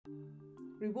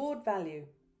Reward value.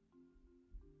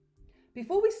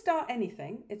 Before we start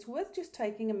anything, it's worth just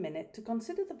taking a minute to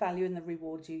consider the value in the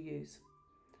rewards you use.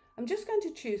 I'm just going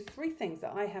to choose 3 things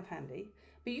that I have handy,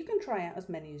 but you can try out as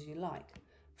many as you like.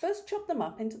 First, chop them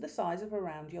up into the size of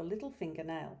around your little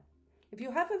fingernail. If you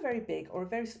have a very big or a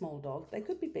very small dog, they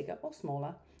could be bigger or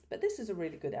smaller, but this is a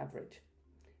really good average.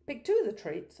 Pick 2 of the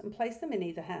treats and place them in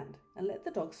either hand and let the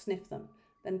dog sniff them.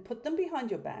 Then put them behind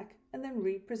your back and then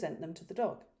re-present them to the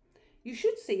dog. You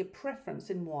should see a preference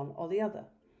in one or the other.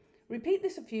 Repeat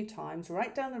this a few times,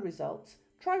 write down the results,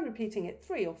 try repeating it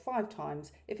 3 or 5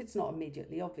 times if it's not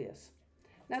immediately obvious.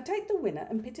 Now take the winner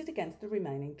and pit it against the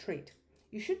remaining treat.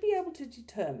 You should be able to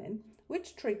determine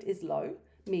which treat is low,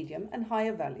 medium and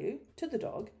higher value to the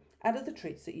dog out of the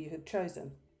treats that you have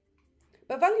chosen.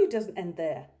 But value doesn't end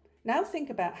there. Now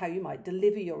think about how you might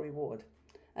deliver your reward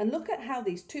and look at how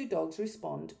these 2 dogs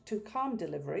respond to calm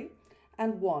delivery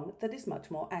and one that is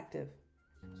much more active.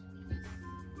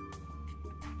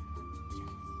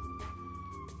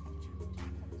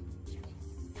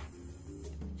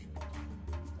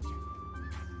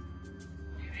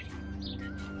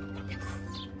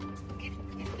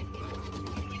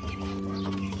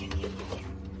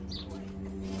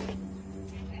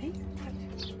 Okay.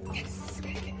 Yes,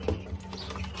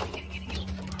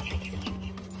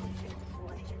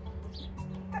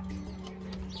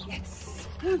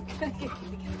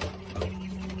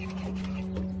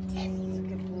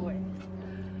 good boy.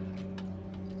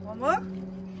 One more.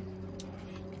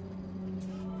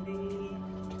 The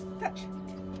touch.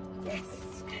 Yes.